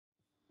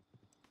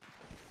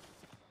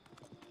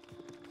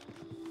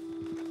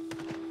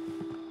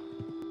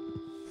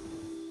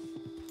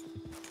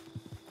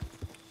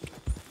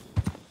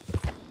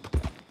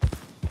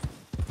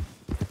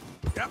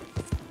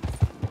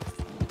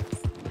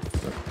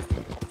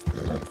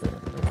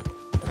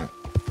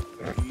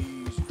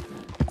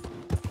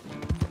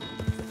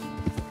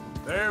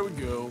There we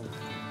go.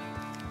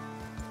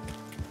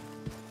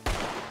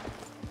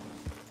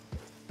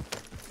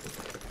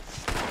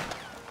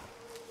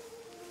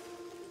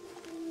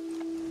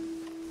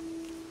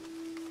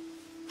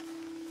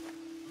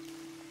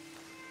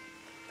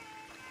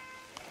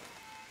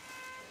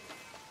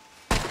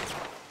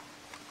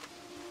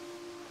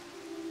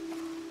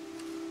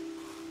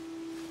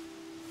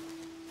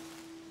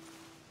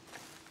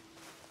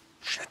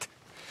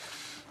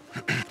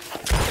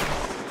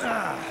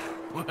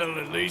 Well,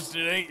 at least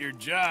it ain't your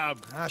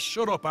job. Ah,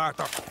 shut up,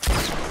 Arthur.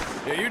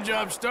 Yeah, your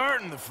job's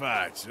starting the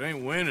fights. It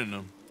ain't winning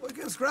them. I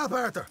can scrap,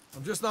 Arthur.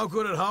 I'm just no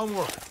good at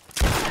homework.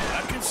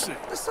 I can see.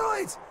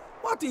 Besides,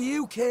 what do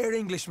you care,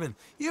 Englishman?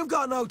 You've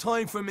got no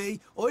time for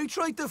me. I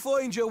tried to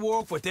find you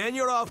work, but then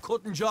you're off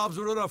cutting jobs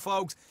with other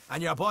folks,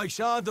 and your boy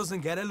Sean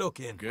doesn't get a look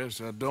in.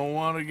 Guess I don't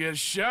want to get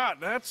shot,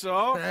 that's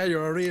all. Ah,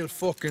 you're a real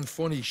fucking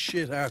funny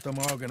shit, Arthur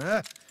Morgan,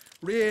 eh?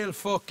 Real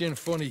fucking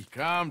funny.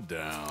 Calm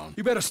down.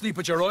 You better sleep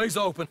with your eyes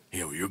open.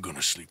 Yeah, well, you're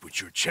gonna sleep with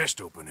your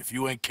chest open if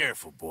you ain't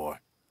careful, boy.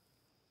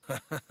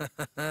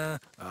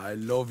 I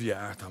love you,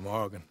 Arthur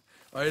Morgan.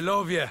 I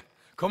love you.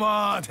 Come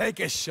on, take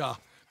a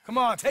shot. Come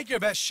on, take your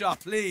best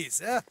shot,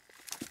 please, eh?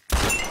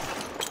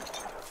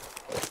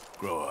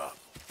 Grow up.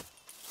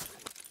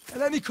 And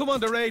let me come on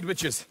the raid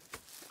with yous.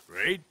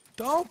 Raid?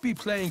 Don't be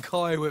playing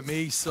coy with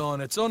me, son.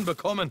 It's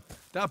unbecoming.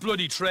 That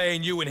bloody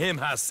train you and him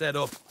has set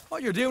up.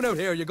 What you're doing out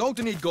here, you're going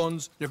to need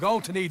guns, you're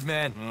going to need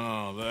men.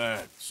 Oh,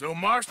 that. So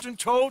Marston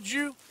told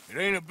you? It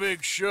ain't a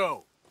big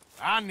show.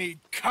 I need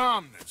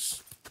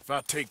calmness. If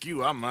I take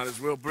you, I might as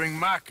well bring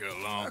Micah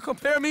along.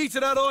 Compare me to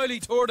that oily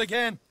turd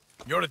again.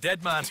 You're a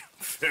dead man.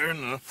 Fair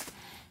enough.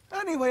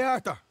 Anyway,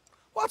 Arthur,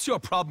 what's your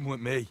problem with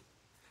me?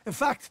 In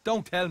fact,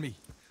 don't tell me.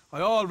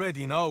 I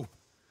already know.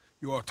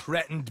 You're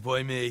threatened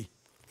by me.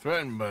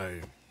 Threatened by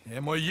you.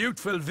 Yeah, my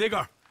youthful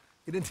vigor.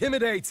 It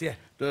intimidates you.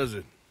 Does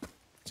it?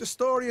 It's a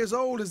story as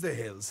old as the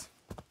hills.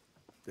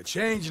 The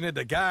changing of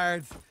the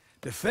guard,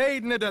 the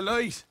fading of the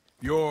light.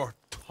 You're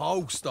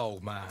toast,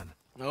 old man.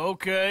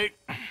 Okay.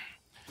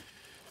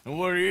 And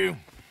what are you?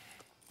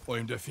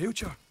 I'm the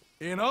future,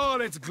 in all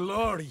its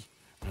glory.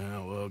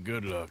 Oh, well,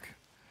 good luck.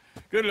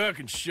 Good luck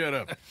and shut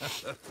up.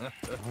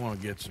 I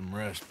want to get some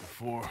rest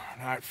before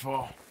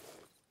nightfall.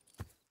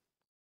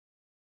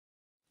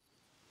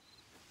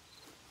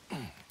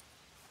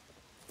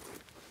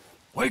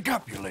 Wake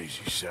up, you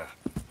lazy son.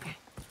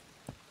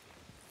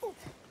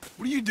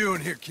 What are you doing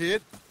here,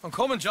 kid? I'm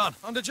coming, John.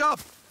 On the job.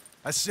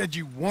 I said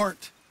you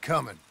weren't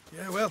coming.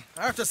 Yeah, well,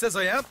 Arthur says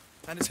I am.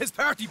 And it's his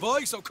party,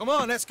 boy, so come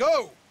on, let's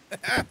go.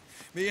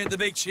 Me and the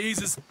big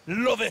cheeses.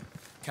 Love it.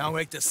 Can't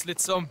wait to slit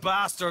some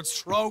bastard's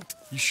throat.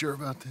 You sure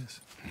about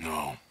this?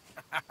 No.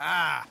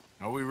 Are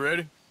we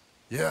ready?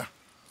 Yeah.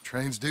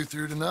 Train's due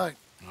through tonight.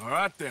 All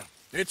right, then.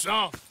 It's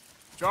on.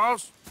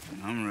 Charles?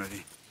 I'm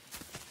ready.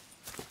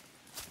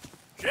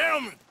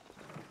 Gentlemen,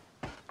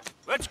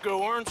 let's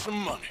go earn some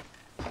money.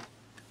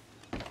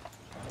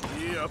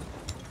 Yep.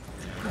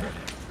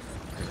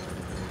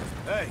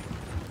 Hey,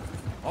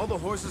 all the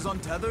horses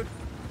untethered?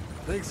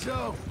 Think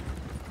so.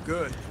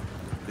 Good.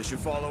 They should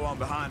follow on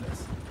behind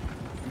us.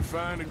 You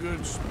find a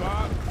good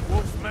spot,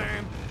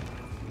 Wolfman?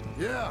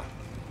 Yeah.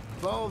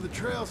 Follow the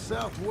trail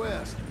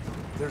southwest.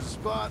 There's a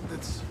spot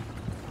that's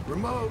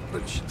remote,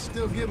 but should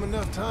still give them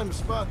enough time to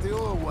spot the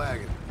oil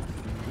wagon.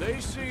 They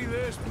see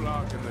this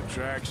blocking the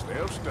tracks,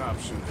 they'll stop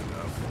soon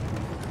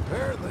enough.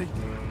 Apparently,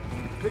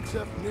 picks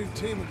up a new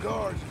team of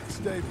guards at the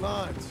state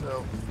line,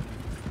 so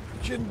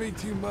shouldn't be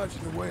too much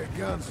in the way of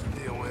guns to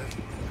deal with.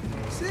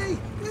 See,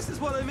 this is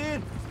what I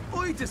mean.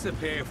 I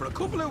disappear for a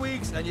couple of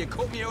weeks and you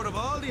cut me out of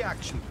all the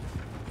action.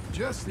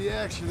 Just the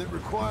action that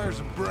requires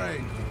a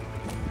brain.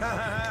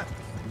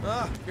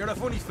 You're a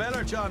funny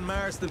fella, John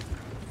Marston.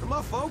 From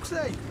what folks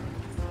say,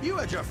 you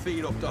had your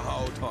feet up the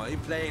whole time,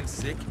 playing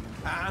sick,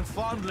 and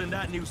fondling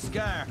that new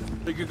scar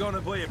like you're gonna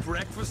buy a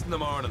breakfast in the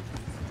morning.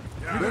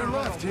 They're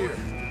left here,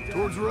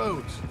 towards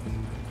Rhodes.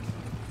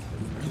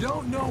 You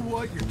don't know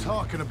what you're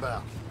talking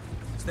about.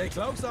 Stay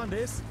close on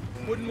this.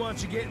 Wouldn't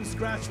want you getting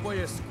scratched by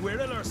a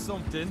squirrel or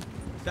something.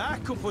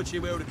 That could put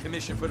you out of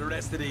commission for the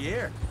rest of the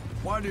year.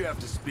 Why do you have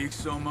to speak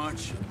so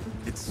much?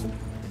 It's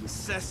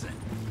incessant.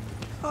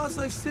 Cause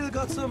I've still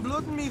got some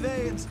blood in me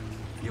veins.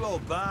 You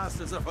old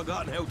bastards have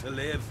forgotten how to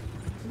live.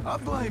 I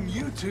blame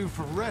you two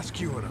for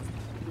rescuing them.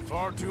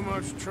 Far too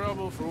much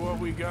trouble for what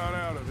we got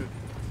out of it.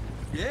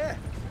 Yeah,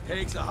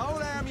 takes a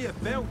whole army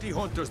of bounty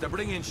hunters to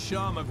bring in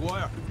Sean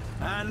McGuire.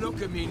 And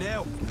look at me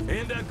now,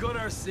 in the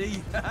gutter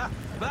sea.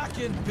 Back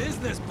in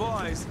business,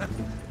 boys.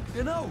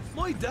 You know,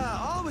 my dad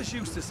always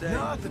used to say...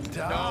 Not the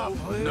dog,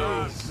 please.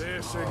 Not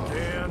this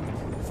again.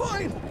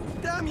 Fine,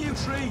 damn you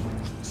three.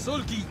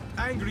 Sulky,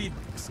 angry,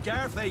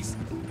 Scarface.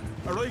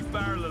 A right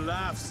barrel of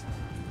laughs.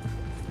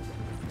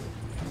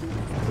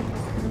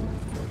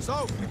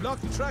 So, we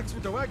block the tracks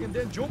with the wagon,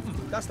 then jumping.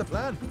 That's the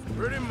plan.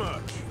 Pretty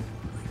much.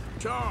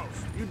 Charles,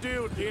 you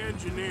deal with the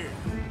engineer.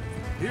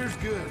 Here's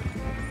good.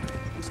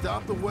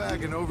 Stop the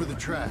wagon over the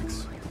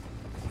tracks.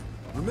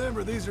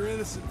 Remember, these are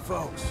innocent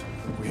folks.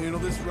 We handle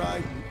this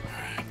right.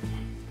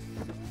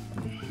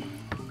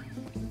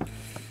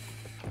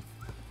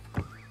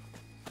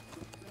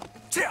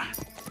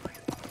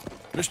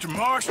 Mr.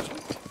 Marston,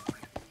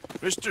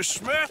 Mr.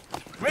 Smith,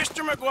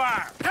 Mr.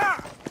 McGuire.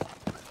 Ha!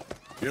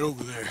 Get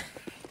over there.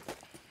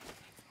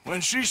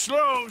 When she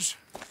slows,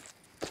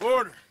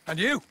 order. And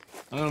you?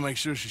 I'm gonna make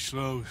sure she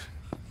slows.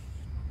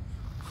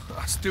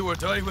 Let's do or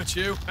die with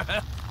you.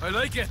 I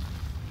like it.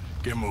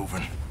 Get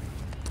moving.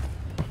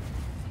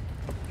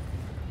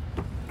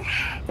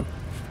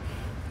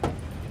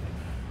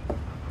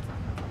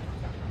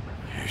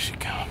 Here she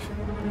comes.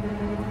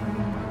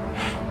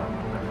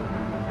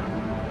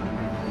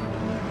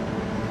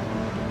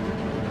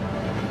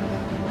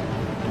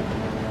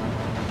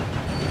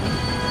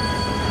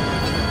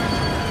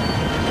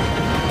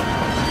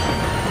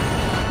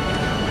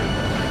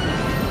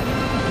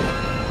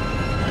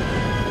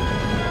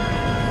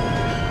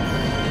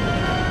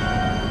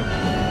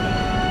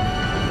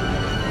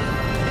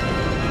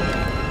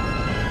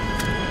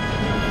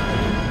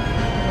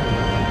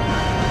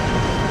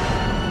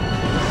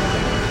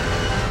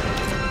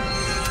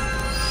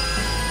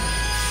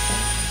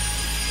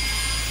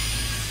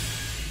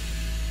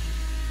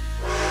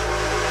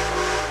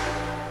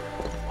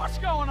 What's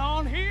going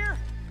on here?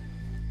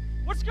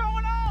 What's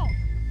going on?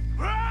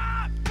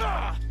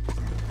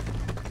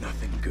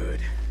 Nothing good.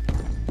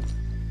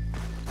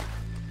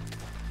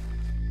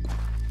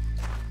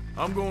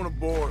 I'm going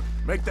aboard.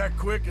 Make that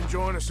quick and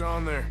join us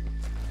on there.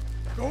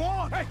 Go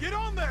on! Hey, get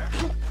on there!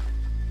 You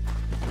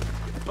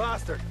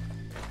bastard!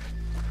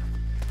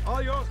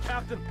 All yours,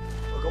 Captain.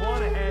 Well, go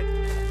on ahead.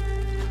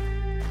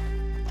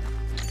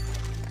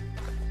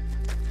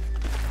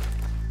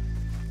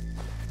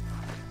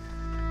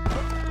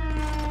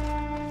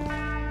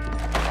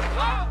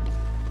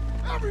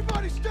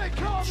 Everybody stay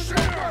calm and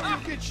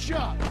everybody get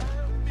shot.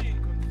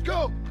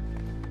 Go.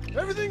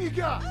 Everything you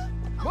got.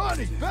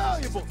 Money,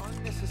 valuable.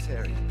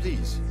 Unnecessary,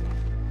 please.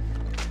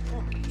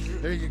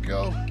 There you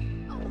go.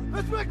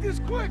 Let's make this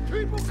quick,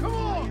 people. Come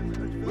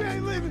on. We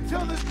ain't leaving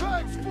till this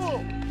bag's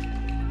full.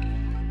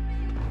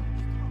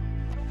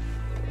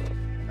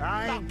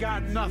 I ain't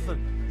got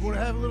nothing. You want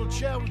to have a little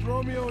chat with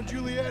Romeo and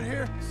Juliet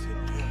here?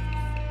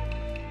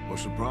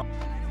 What's the problem?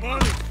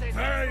 Money,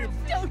 valuable.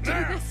 Don't do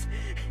this!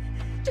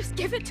 Just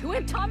give it to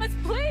him, Thomas,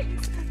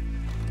 please!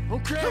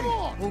 Okay. Come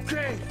on.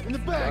 Okay. In the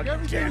bag, God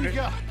everything damn you it.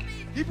 got.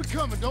 Keep it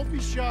coming. Don't be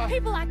shy.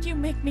 People like you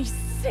make me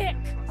sick!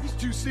 These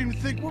two seem to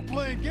think we're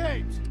playing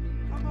games.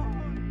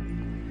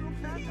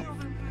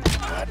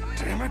 God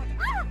damn it.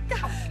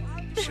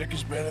 Sick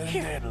is better than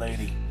dead,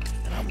 lady.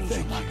 And I'm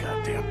losing my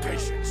goddamn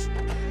patience.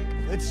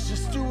 Let's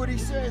just do what he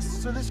says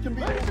so this can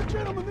be... Ladies and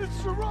gentlemen, this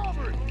is a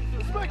robbery.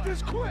 Let's make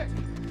this quick.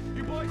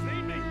 You boys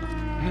need me?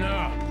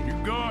 No, you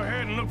go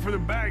ahead and look for the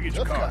baggage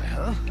Tough car. guy,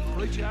 huh?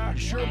 Right you are. You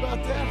sure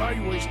about that? Why are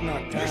you wasting our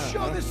time? You show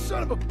huh? this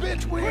son of a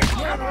bitch we ain't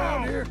playing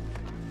around here.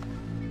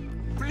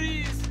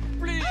 Please,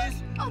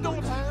 please,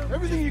 don't...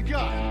 Everything you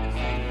got.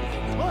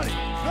 Money,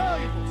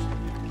 valuables.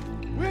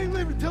 We ain't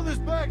leaving till this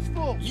bag's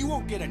full. You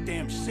won't get a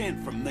damn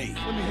cent from me.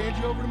 Let me hand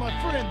you over to my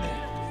friend then.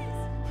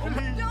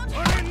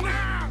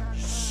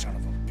 Son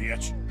of a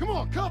bitch. Come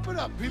on, cup it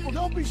up, people.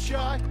 Don't be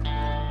shy.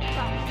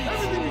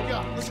 Everything you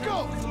got. Let's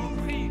go.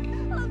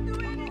 I'll do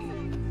anything.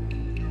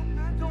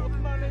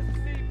 Don't molest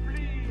me,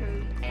 please.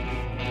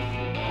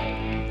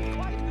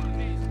 Why do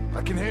this?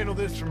 I can handle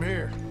this from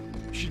here.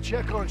 You should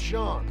check on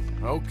Sean.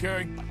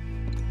 Okay.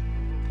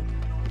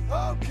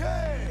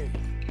 Okay.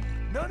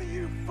 None of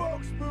you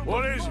folks move.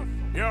 What is it?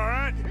 You all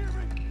right? Hear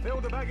me? Fill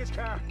the baggage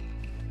car.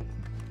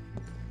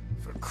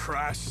 For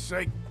Christ's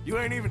sake, you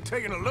ain't even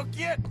taken a look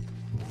yet?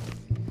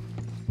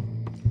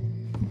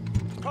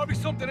 Probably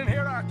something in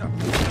here, Arthur.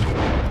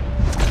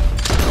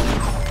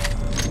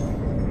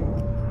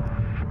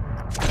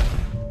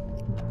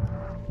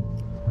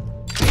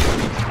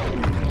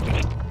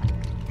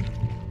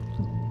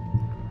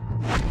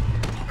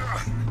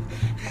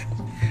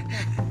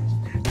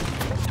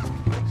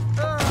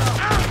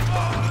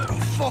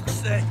 Fuck's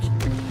sake!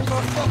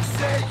 For fuck's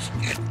sake!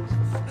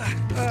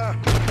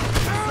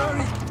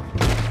 Sorry.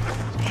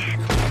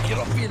 Get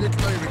up, you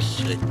little Irish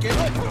shit. Get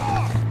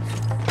up!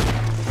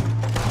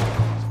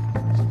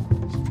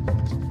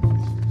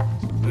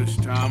 This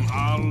time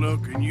I'll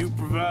look and you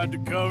provide the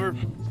cover.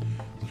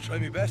 Try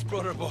my best,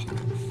 brother, but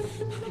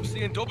I'm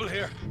seeing double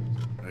here.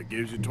 That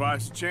gives you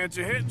twice the chance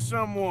of hitting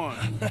someone.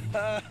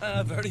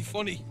 Very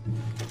funny.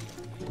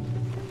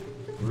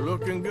 We're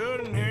looking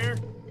good in here.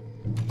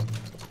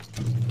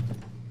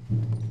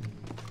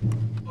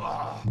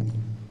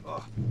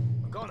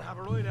 I'm gonna have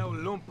a right out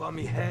lump on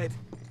me head.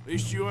 At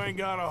least you ain't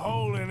got a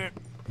hole in it.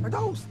 Are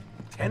those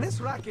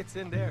tennis rackets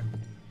in there?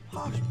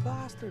 Posh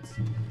bastards.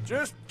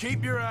 Just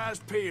keep your eyes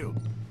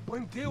peeled.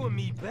 I'm doing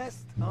me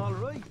best, all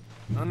right.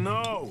 I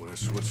know,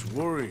 that's what's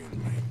worrying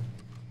me.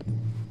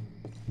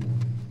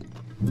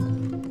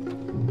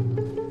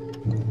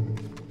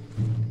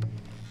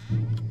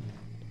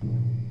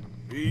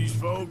 These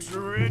folks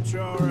are rich,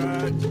 all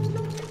right.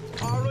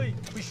 All right,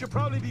 we should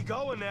probably be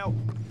going now.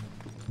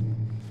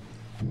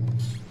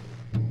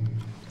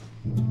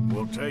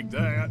 We'll take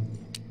that.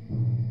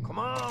 Come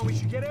on, we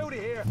should get out of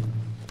here.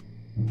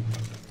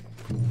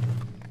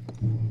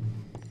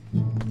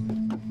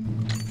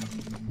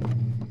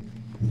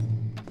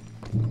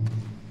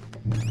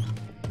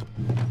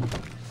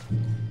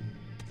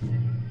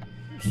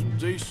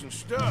 decent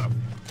stuff.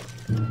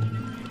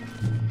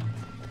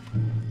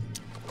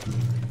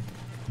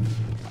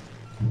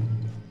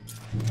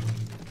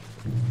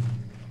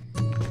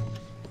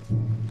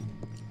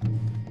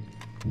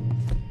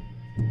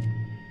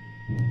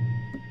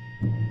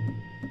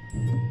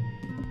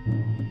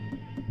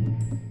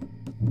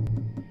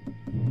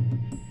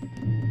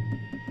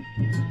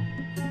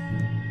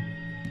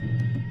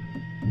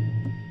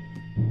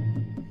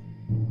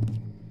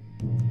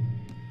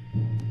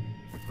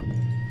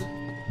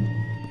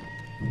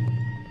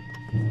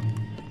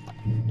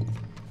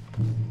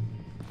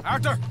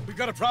 Arthur, we've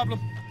got a problem.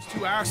 There's two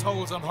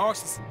arseholes on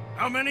horses.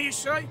 How many you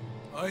say?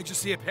 I just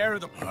see a pair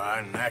of them. All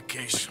right, in that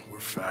case, we're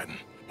fighting.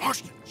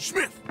 Marston,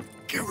 Smith,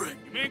 get ready.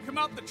 You men come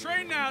out the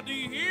train now, do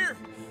you hear?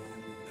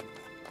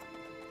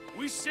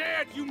 We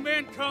said you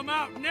men come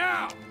out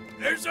now.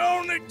 There's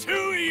only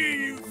two of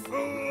you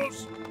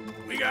fools.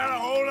 We got a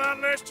whole lot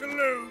less to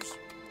lose.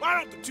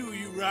 Why don't the two of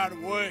you ride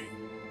away?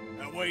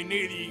 That way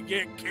neither of you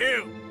get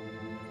killed.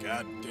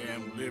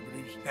 Goddamn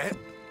liberties.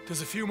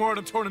 There's a few more of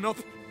them turning up.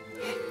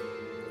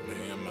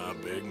 Me and my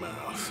big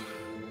mouth.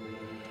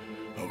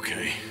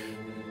 Okay,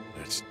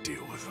 let's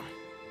deal with them.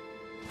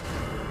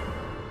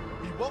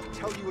 He won't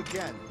tell you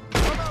again.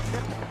 Come out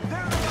there.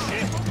 There they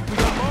are. We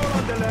got more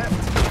on the left.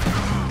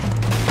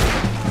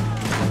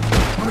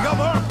 And we got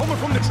more coming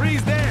from the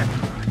trees there.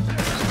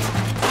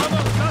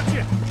 Almost got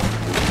you.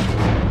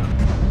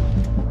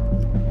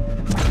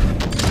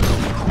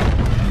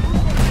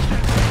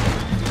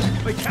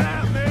 We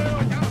can't move.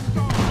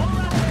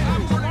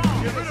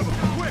 Get rid of them,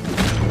 quick.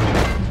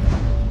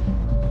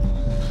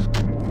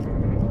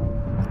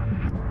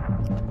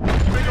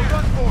 Make a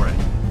run for it.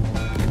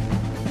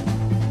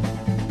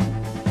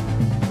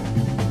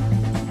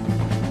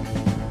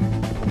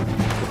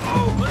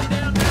 Oh, put it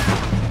down now.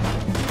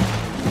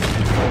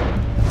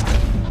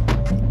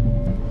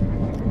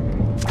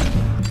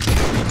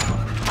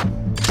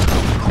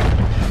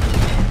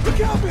 Look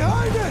out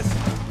behind us!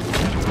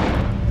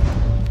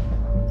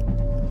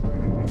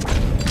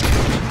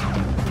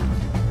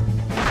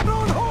 They're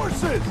on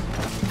horses!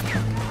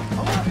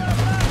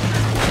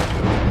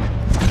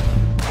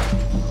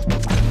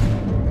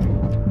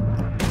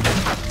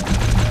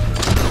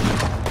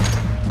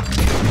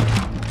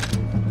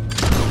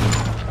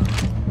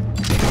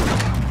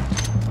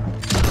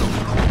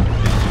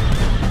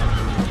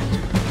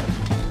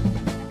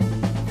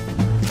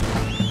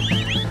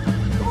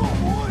 Come on,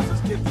 boys,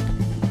 let's get the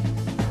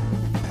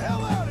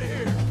hell out of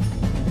here!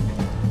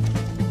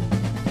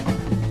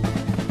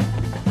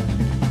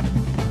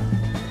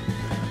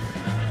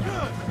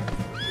 Good.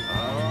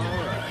 All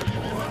right,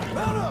 boy.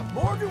 Mount up,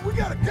 Morgan, we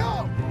gotta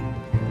go!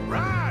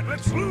 Right,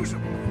 let's lose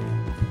them.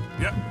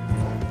 Yep.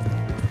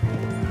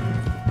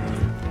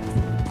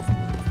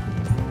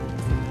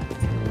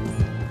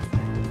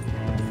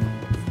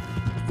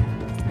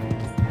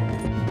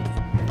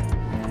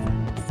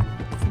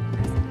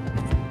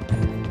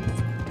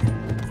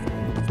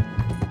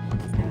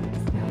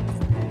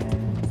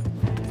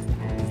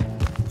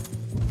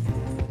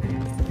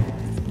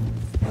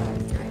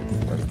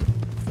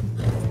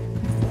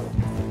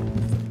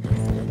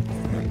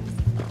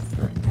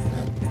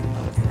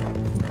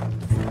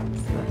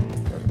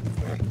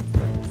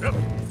 Yep.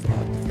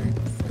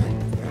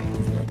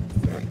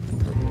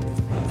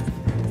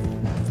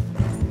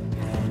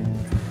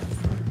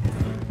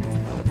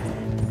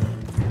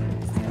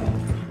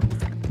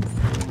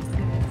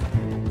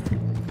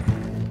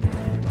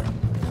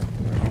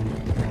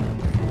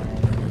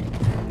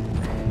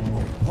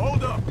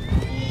 Hold up!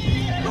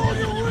 Roll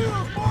your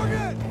wheels,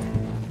 Morgan!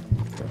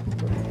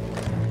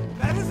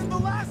 That isn't the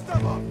last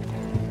of them!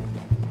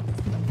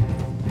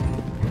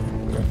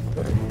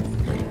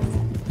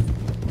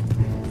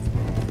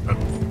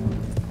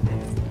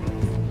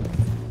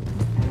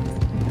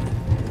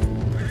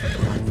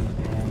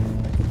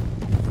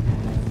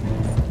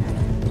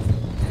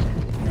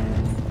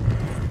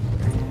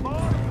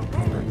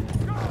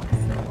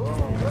 Oh,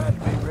 I'm glad to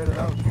be rid of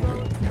those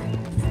fellas.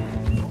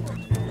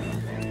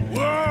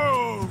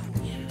 Whoa!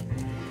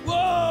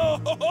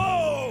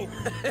 Whoa!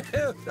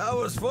 That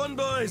was fun,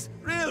 boys.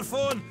 Real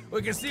fun.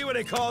 We can see what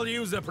they call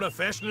you the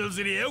professionals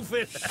in the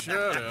outfit.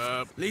 Shut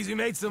up. At least we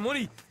made some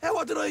money. Hey,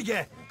 what did I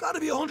get? Gotta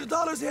be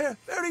 $100 here.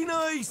 Very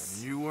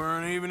nice. You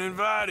weren't even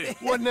invited.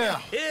 What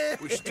now?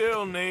 We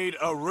still need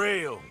a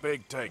real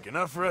big take,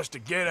 enough for us to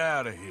get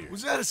out of here.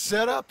 Was that a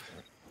setup?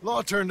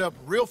 Law turned up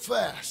real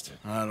fast.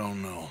 I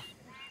don't know.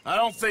 I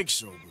don't think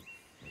so, but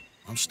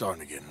I'm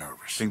starting to get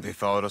nervous. Think they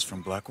followed us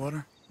from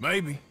Blackwater?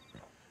 Maybe.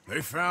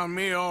 They found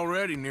me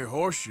already near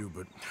Horseshoe,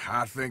 but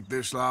I think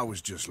this lot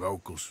was just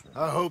locals.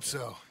 I hope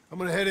so. I'm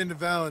gonna head into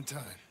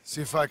Valentine,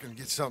 see if I can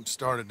get something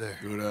started there.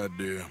 Good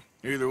idea.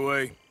 Either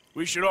way,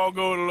 we should all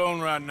go it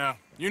alone right now.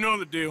 You know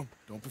the deal.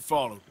 Don't be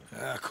followed.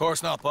 Of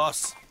course not,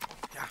 boss.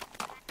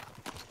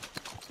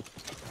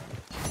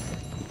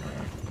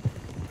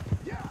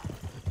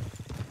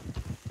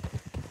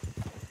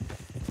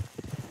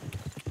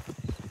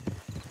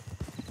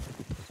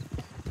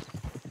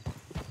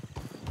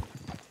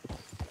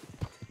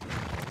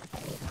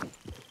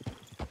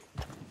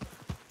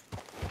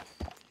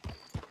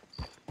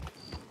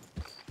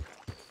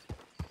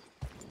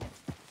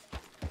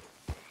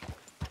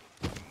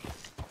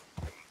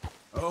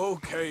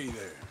 Okay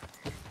there.